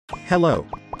Hello.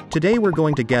 Today we're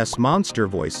going to guess monster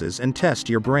voices and test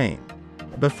your brain.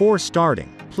 Before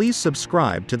starting, please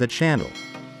subscribe to the channel.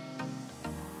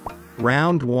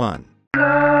 Round 1.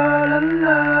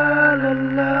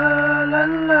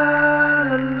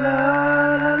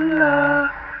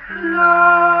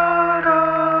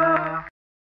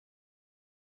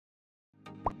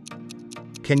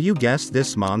 Can you guess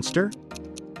this monster?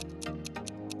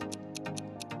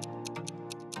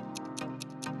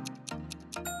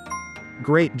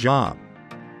 Great job.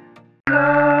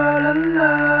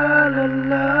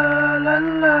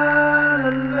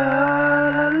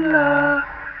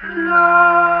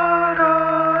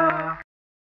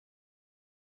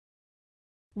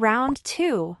 Round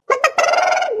 2.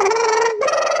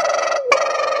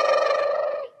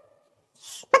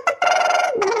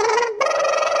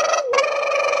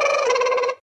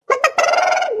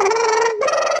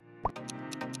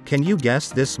 Can you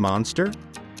guess this monster?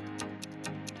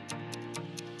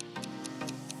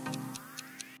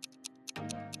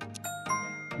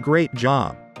 Great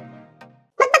job.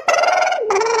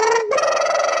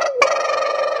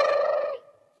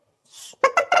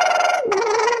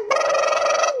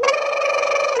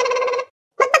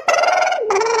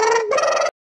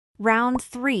 Round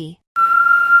 3.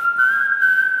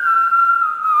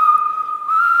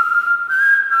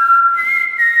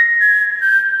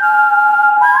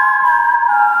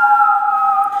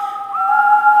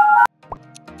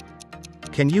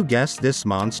 Can you guess this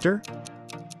monster?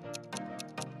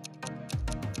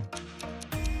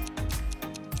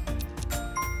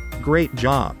 Great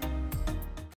job.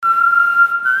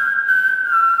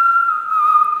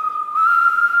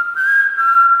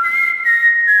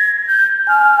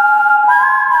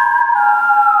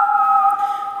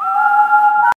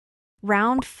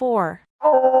 Round 4.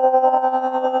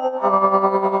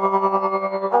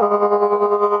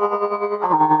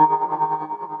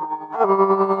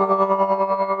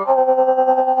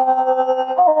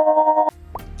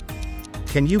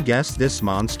 Can you guess this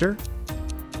monster?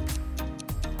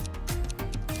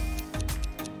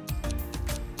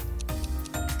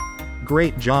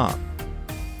 Great job.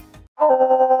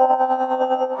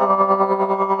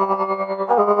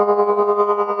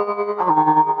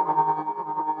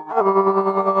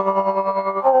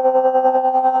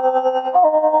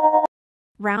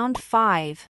 Round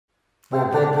 5.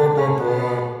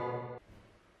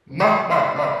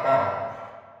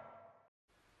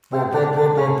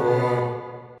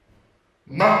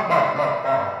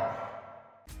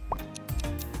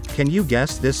 Can you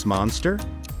guess this monster?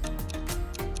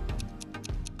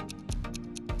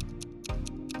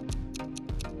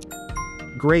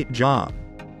 Great job.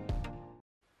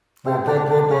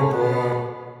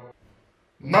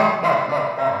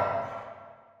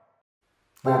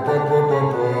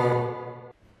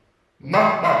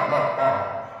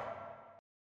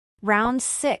 Round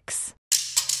 6.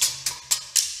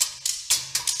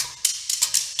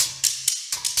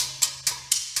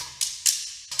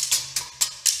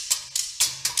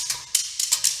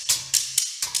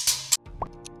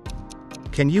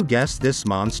 Can you guess this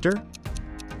monster?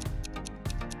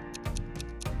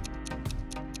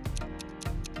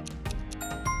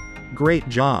 Great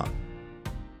job.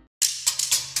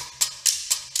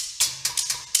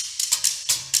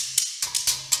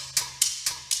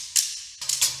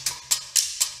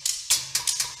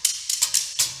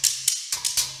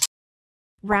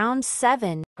 Round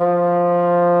 7.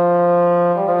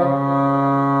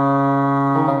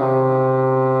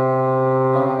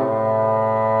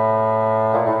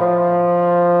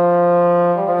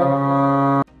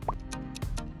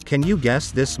 Can you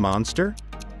guess this monster?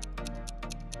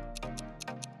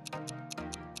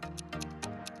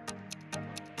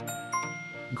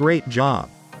 Great job.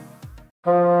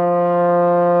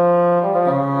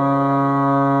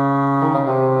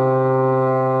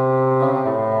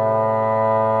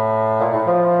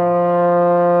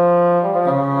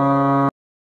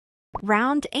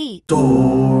 Round 8.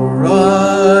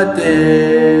 Dora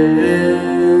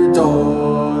de,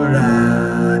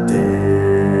 Dora de,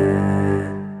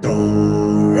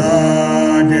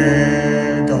 Dora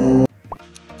de, do.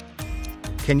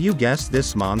 Can you guess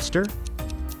this monster?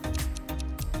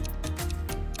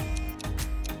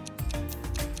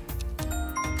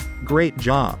 Great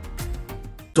job.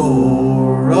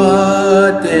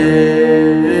 Dora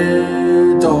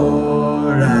de,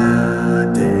 Dora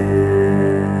de,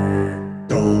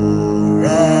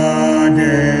 Dora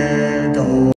de,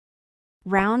 do.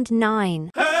 Round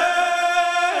 9.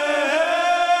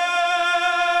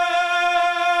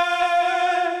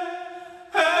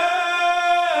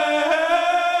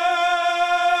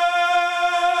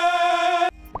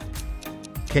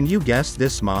 Can you guess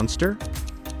this monster?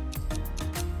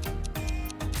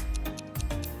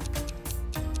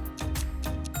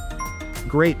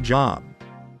 Great job.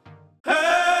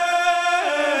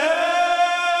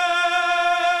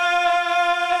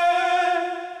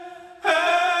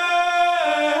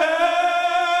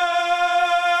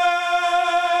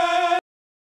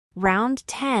 Round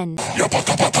 10.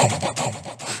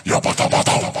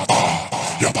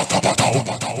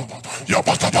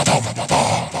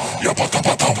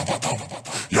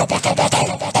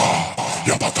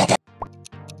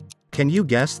 Can you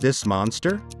guess this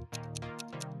monster?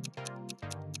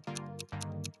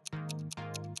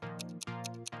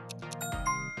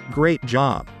 Great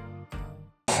job.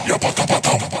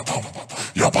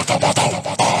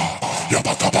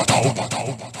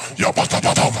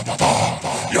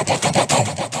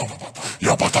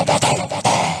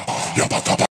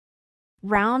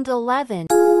 Round 11.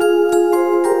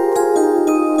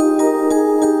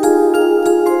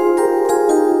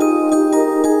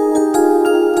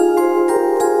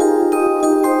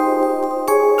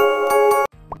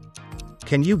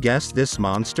 Can you guess this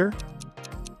monster?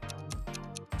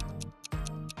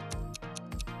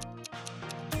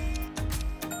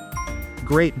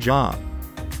 Great job.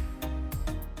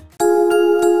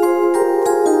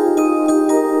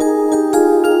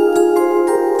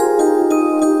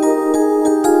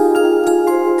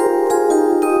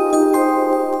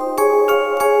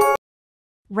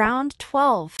 Round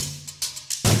 12.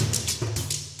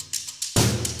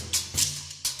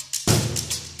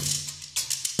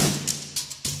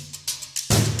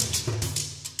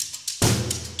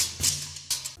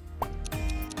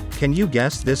 Can you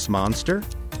guess this monster?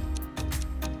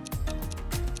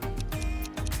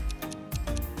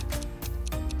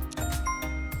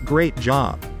 Great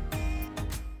job.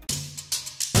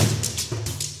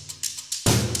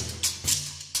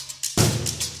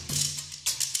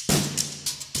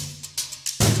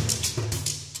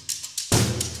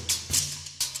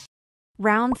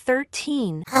 Round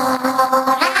 13.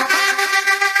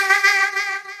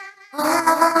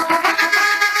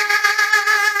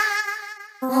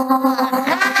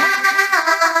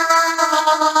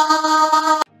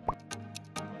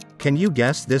 Can you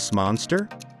guess this monster?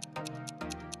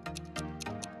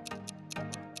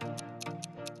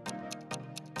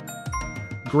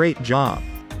 Great job.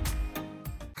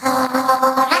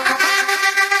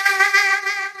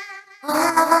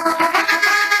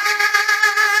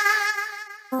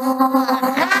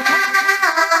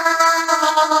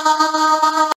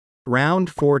 Round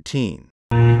 14.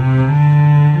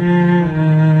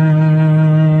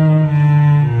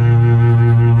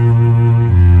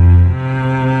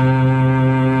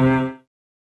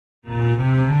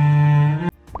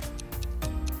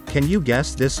 Can you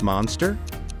guess this monster?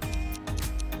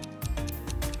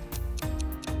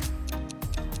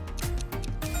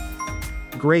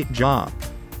 Great job.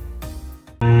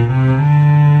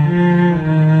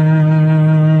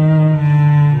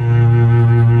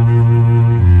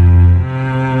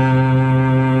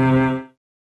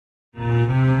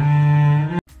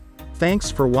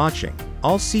 Thanks for watching.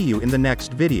 I'll see you in the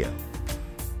next video.